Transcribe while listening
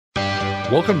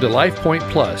Welcome to Life Point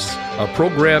Plus, a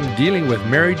program dealing with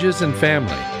marriages and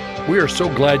family. We are so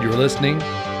glad you're listening.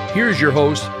 Here's your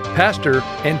host, pastor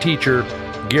and teacher,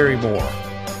 Gary Moore.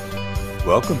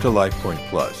 Welcome to Life Point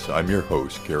Plus. I'm your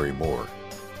host, Gary Moore.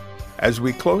 As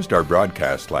we closed our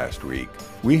broadcast last week,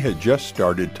 we had just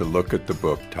started to look at the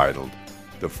book titled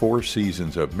The 4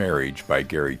 Seasons of Marriage by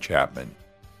Gary Chapman.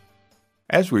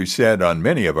 As we've said on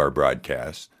many of our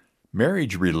broadcasts,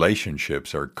 marriage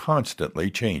relationships are constantly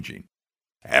changing.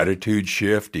 Attitudes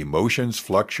shift, emotions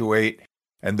fluctuate,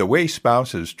 and the way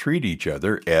spouses treat each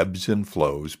other ebbs and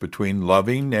flows between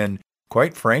loving and,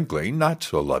 quite frankly, not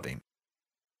so loving.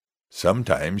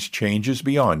 Sometimes change is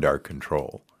beyond our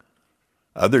control.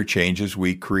 Other changes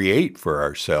we create for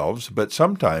ourselves, but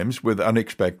sometimes with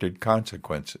unexpected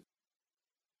consequences.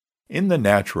 In the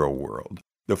natural world,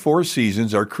 the 4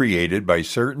 seasons are created by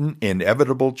certain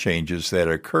inevitable changes that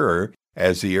occur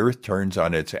as the earth turns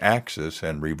on its axis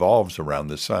and revolves around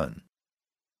the sun.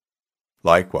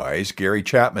 Likewise, Gary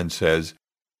Chapman says,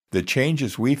 the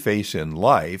changes we face in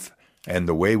life and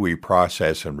the way we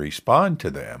process and respond to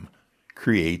them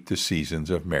create the seasons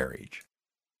of marriage.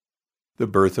 The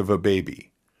birth of a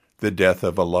baby, the death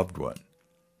of a loved one,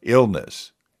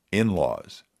 illness,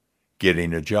 in-laws,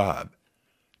 getting a job,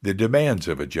 the demands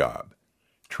of a job,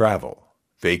 travel,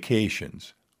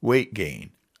 vacations, weight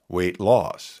gain, weight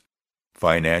loss,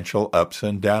 financial ups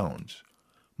and downs,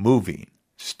 moving,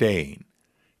 staying,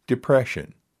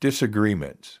 depression,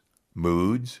 disagreements,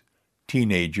 moods,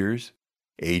 teenagers,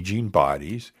 aging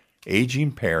bodies,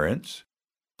 aging parents,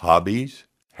 hobbies,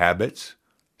 habits,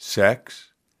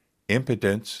 sex,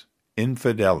 impotence,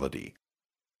 infidelity.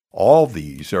 All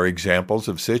these are examples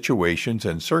of situations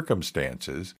and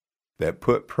circumstances that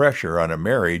put pressure on a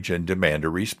marriage and demand a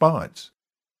response.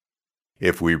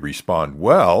 If we respond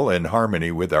well in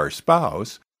harmony with our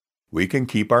spouse, we can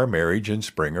keep our marriage in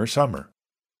spring or summer.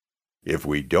 If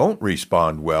we don't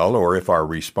respond well, or if our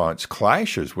response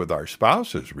clashes with our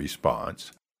spouse's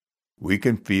response, we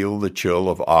can feel the chill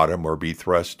of autumn or be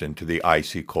thrust into the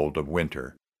icy cold of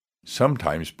winter,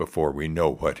 sometimes before we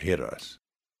know what hit us.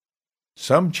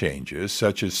 Some changes,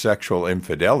 such as sexual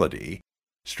infidelity,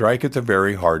 strike at the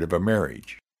very heart of a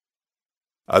marriage.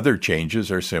 Other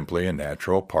changes are simply a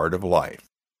natural part of life,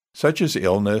 such as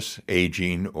illness,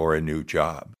 aging, or a new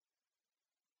job.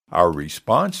 Our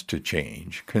response to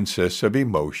change consists of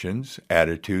emotions,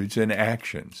 attitudes, and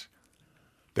actions.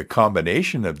 The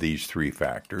combination of these 3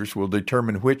 factors will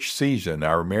determine which season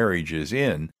our marriage is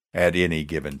in at any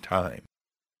given time.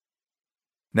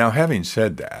 Now, having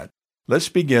said that, let's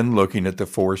begin looking at the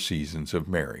 4 seasons of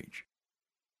marriage.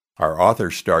 Our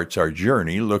author starts our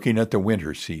journey looking at the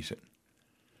winter season.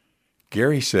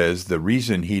 Gary says the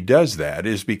reason he does that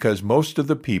is because most of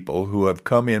the people who have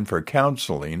come in for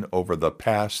counseling over the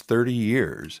past 30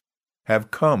 years have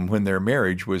come when their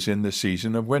marriage was in the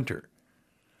season of winter.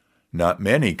 Not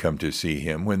many come to see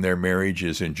him when their marriage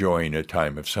is enjoying a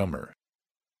time of summer.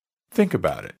 Think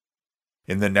about it.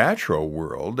 In the natural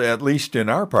world, at least in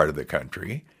our part of the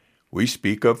country, we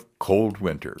speak of cold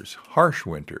winters, harsh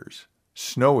winters,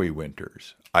 snowy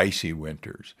winters, icy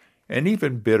winters, and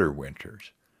even bitter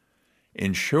winters.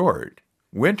 In short,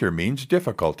 winter means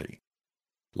difficulty.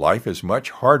 Life is much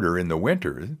harder in the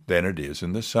winter than it is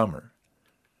in the summer.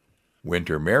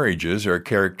 Winter marriages are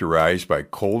characterized by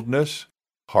coldness,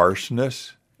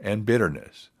 harshness, and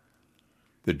bitterness.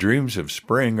 The dreams of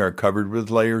spring are covered with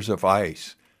layers of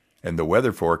ice, and the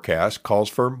weather forecast calls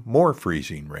for more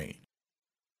freezing rain.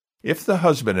 If the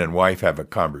husband and wife have a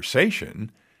conversation,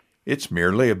 it's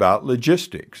merely about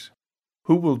logistics.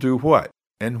 Who will do what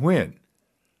and when?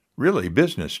 Really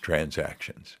business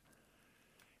transactions.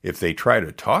 If they try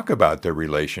to talk about their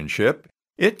relationship,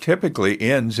 it typically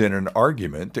ends in an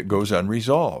argument that goes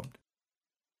unresolved.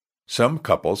 Some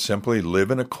couples simply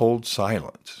live in a cold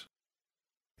silence.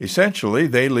 Essentially,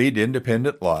 they lead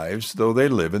independent lives, though they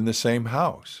live in the same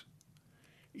house.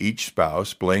 Each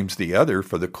spouse blames the other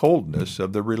for the coldness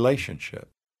of the relationship.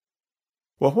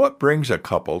 Well, what brings a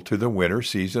couple to the winter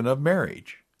season of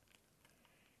marriage?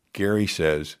 Gary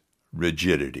says,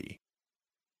 rigidity.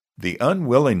 The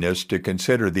unwillingness to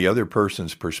consider the other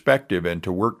person's perspective and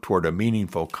to work toward a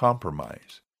meaningful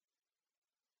compromise.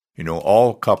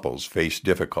 All couples face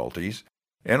difficulties,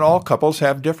 and all couples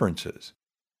have differences.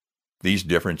 These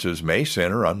differences may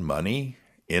center on money,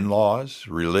 in-laws,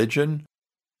 religion,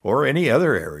 or any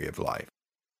other area of life.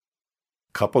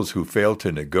 Couples who fail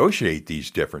to negotiate these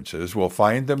differences will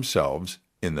find themselves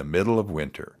in the middle of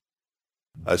winter.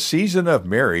 A season of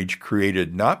marriage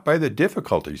created not by the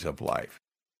difficulties of life,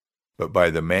 but by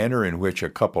the manner in which a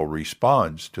couple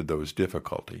responds to those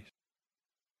difficulties.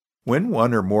 When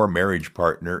one or more marriage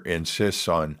partner insists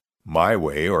on my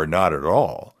way or not at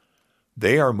all,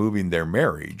 they are moving their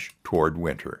marriage toward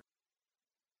winter.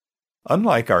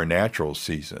 Unlike our natural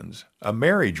seasons, a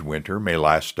marriage winter may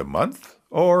last a month,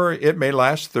 or it may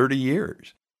last 30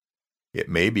 years. It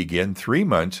may begin 3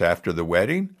 months after the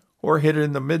wedding, or hit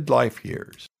in the midlife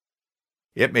years.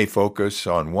 It may focus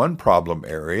on one problem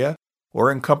area,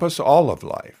 or encompass all of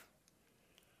life.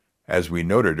 As we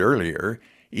noted earlier,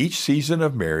 each season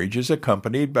of marriage is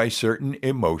accompanied by certain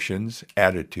emotions,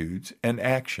 attitudes, and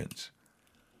actions.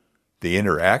 The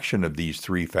interaction of these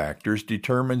three factors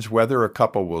determines whether a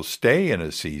couple will stay in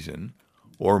a season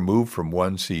or move from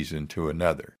one season to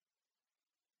another.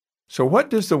 So what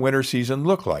does the winter season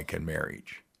look like in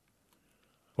marriage?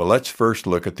 Well, let's first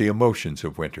look at the emotions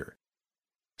of winter.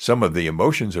 Some of the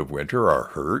emotions of winter are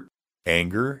hurt,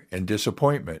 anger, and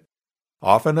disappointment,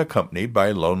 often accompanied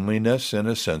by loneliness and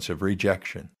a sense of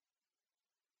rejection.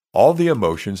 All the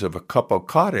emotions of a couple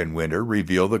caught in winter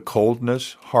reveal the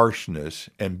coldness, harshness,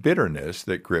 and bitterness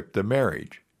that grip the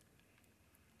marriage.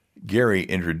 Gary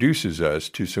introduces us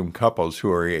to some couples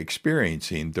who are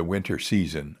experiencing the winter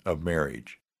season of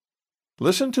marriage.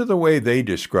 Listen to the way they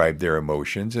describe their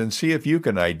emotions and see if you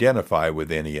can identify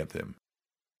with any of them.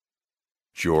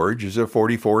 George is a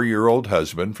 44-year-old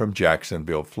husband from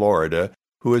Jacksonville, Florida,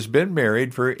 who has been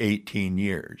married for 18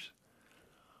 years.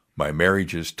 My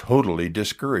marriage is totally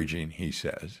discouraging, he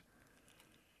says.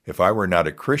 If I were not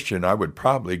a Christian, I would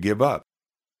probably give up.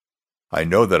 I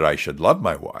know that I should love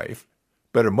my wife,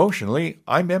 but emotionally,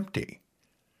 I'm empty.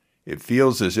 It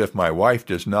feels as if my wife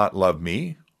does not love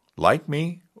me, like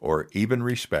me, or even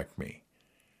respect me.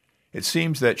 It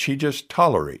seems that she just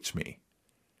tolerates me,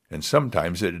 and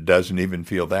sometimes it doesn't even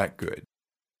feel that good.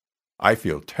 I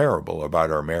feel terrible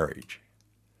about our marriage.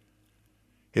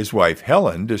 His wife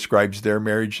Helen describes their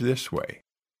marriage this way: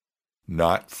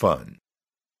 not fun.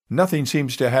 Nothing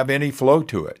seems to have any flow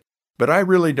to it, but I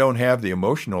really don't have the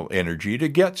emotional energy to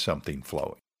get something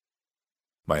flowing.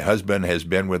 My husband has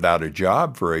been without a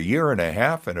job for 1.5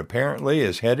 years and apparently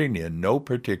is heading in no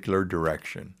particular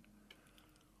direction.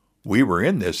 We were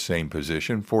in this same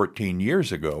position 14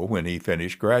 years ago when he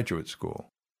finished graduate school.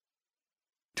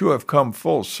 To have come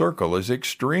full circle is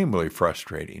extremely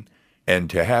frustrating, and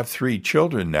to have 3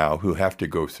 children now who have to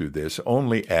go through this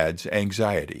only adds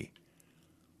anxiety.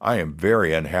 I am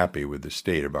very unhappy with the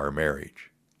state of our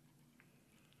marriage.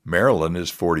 Marilyn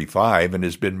is 45 and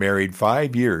has been married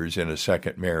 5 years in a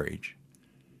second marriage.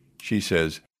 She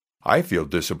says, I feel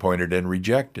disappointed and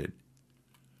rejected.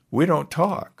 We don't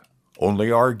talk,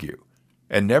 only argue,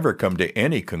 and never come to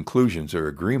any conclusions or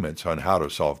agreements on how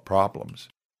to solve problems.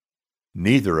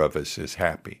 Neither of us is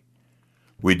happy.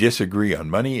 We disagree on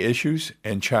money issues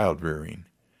and child rearing.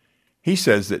 He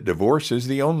says that divorce is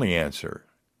the only answer,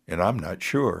 and I'm not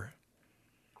sure.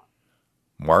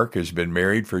 Mark has been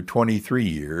married for 23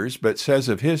 years, but says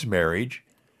of his marriage,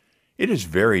 it is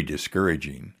very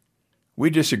discouraging. We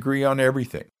disagree on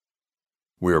everything.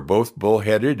 We are both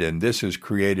bullheaded, and this has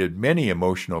created many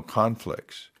emotional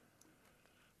conflicts.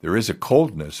 There is a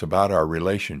coldness about our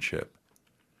relationship.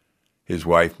 His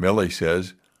wife Millie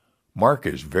says, Mark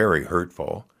is very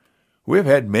hurtful. We have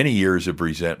had many years of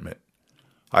resentment.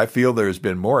 I feel there has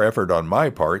been more effort on my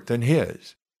part than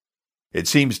his. It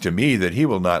seems to me that he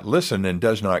will not listen and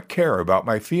does not care about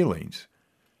my feelings.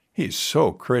 He is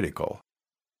so critical.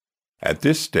 At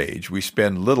this stage, we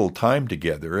spend little time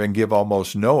together and give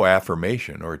almost no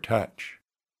affirmation or touch.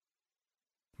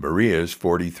 Maria is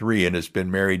 43 and has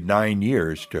been married 9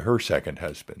 years to her second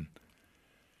husband.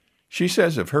 She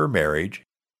says of her marriage,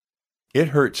 it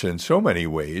hurts in so many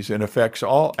ways and affects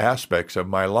all aspects of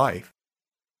my life.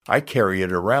 I carry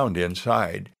it around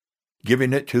inside,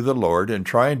 giving it to the Lord and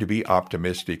trying to be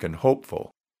optimistic and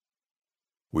hopeful.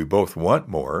 We both want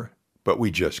more, but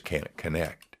we just can't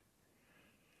connect.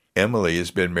 Emily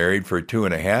has been married for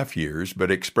 2.5 years, but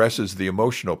expresses the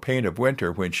emotional pain of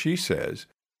winter when she says,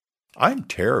 I'm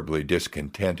terribly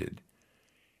discontented.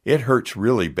 It hurts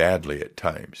really badly at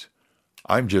times.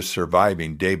 I'm just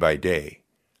surviving day by day.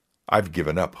 I've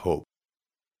given up hope.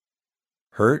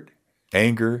 Hurt,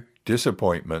 anger,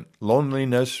 disappointment,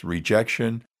 loneliness,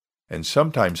 rejection, and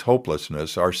sometimes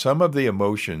hopelessness are some of the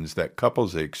emotions that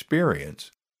couples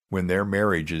experience when their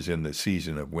marriage is in the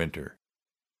season of winter.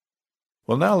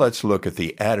 Well, now let's look at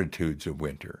the attitudes of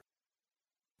winter.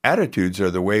 Attitudes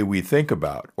are the way we think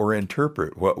about or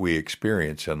interpret what we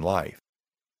experience in life.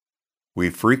 We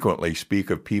frequently speak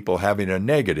of people having a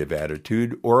negative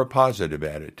attitude or a positive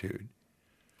attitude.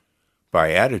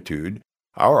 By attitude,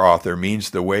 our author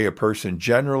means the way a person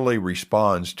generally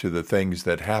responds to the things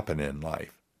that happen in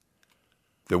life.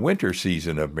 The winter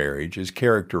season of marriage is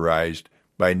characterized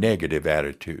by negative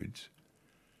attitudes.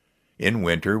 In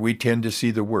winter, we tend to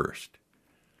see the worst.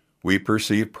 We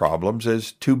perceive problems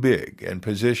as too big and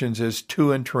positions as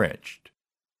too entrenched.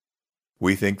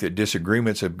 We think that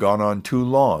disagreements have gone on too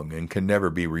long and can never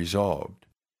be resolved.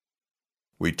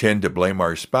 We tend to blame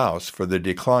our spouse for the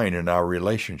decline in our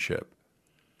relationship.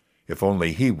 If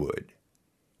only he would.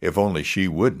 If only she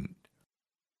wouldn't.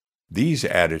 These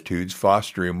attitudes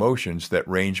foster emotions that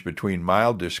range between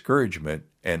mild discouragement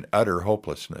and utter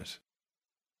hopelessness.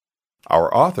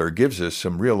 Our author gives us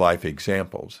some real-life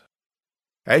examples.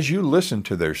 As you listen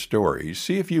to their stories,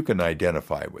 see if you can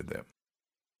identify with them.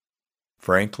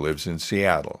 Frank lives in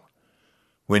Seattle.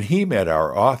 When he met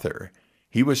our author,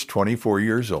 he was 24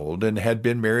 years old and had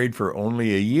been married for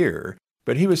only a year,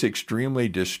 but he was extremely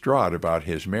distraught about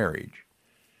his marriage.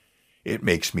 "It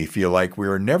makes me feel like we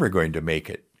are never going to make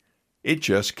it. It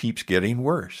just keeps getting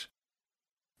worse.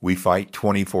 We fight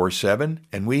 24/7,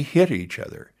 and we hit each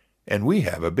other, and we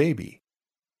have a baby.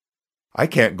 I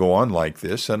can't go on like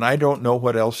this, and I don't know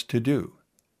what else to do."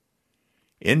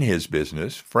 In his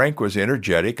business, Frank was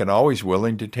energetic and always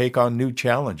willing to take on new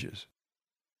challenges.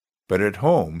 But at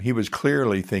home, he was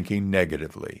clearly thinking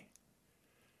negatively.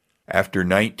 After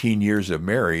 19 years of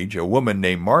marriage, a woman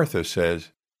named Martha says,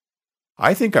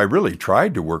 "I think I really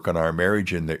tried to work on our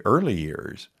marriage in the early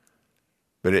years,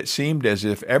 but it seemed as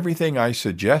if everything I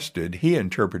suggested he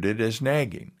interpreted as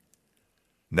nagging.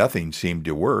 Nothing seemed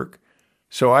to work,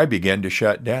 so I began to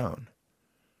shut down.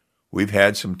 We've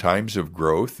had some times of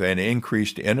growth and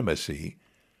increased intimacy,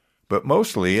 but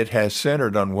mostly it has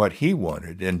centered on what he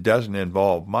wanted and doesn't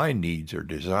involve my needs or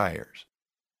desires."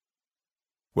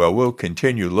 Well, we'll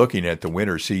continue looking at the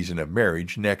winter season of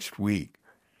marriage next week.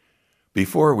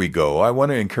 Before we go, I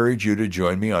want to encourage you to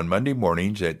join me on Monday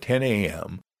mornings at 10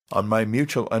 a.m. on my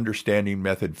Mutual Understanding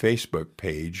Method Facebook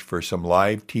page for some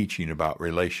live teaching about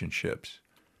relationships.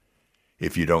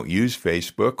 If you don't use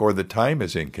Facebook or the time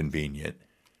is inconvenient,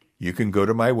 you can go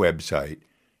to my website,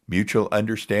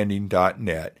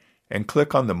 mutualunderstanding.net, and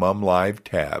click on the Mom Live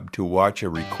tab to watch a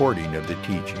recording of the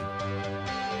teaching.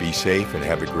 Be safe and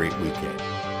have a great weekend.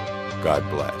 God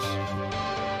bless.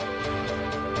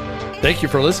 Thank you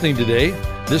for listening today.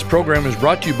 This program is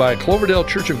brought to you by Cloverdale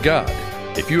Church of God.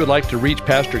 If you would like to reach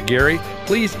Pastor Gary,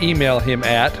 please email him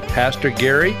at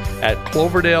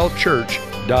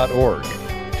pastorgary@cloverdalechurch.org.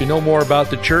 To know more about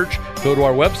the church, go to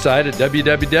our website at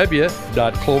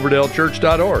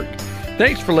www.cloverdalechurch.org.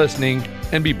 Thanks for listening,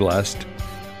 and be blessed.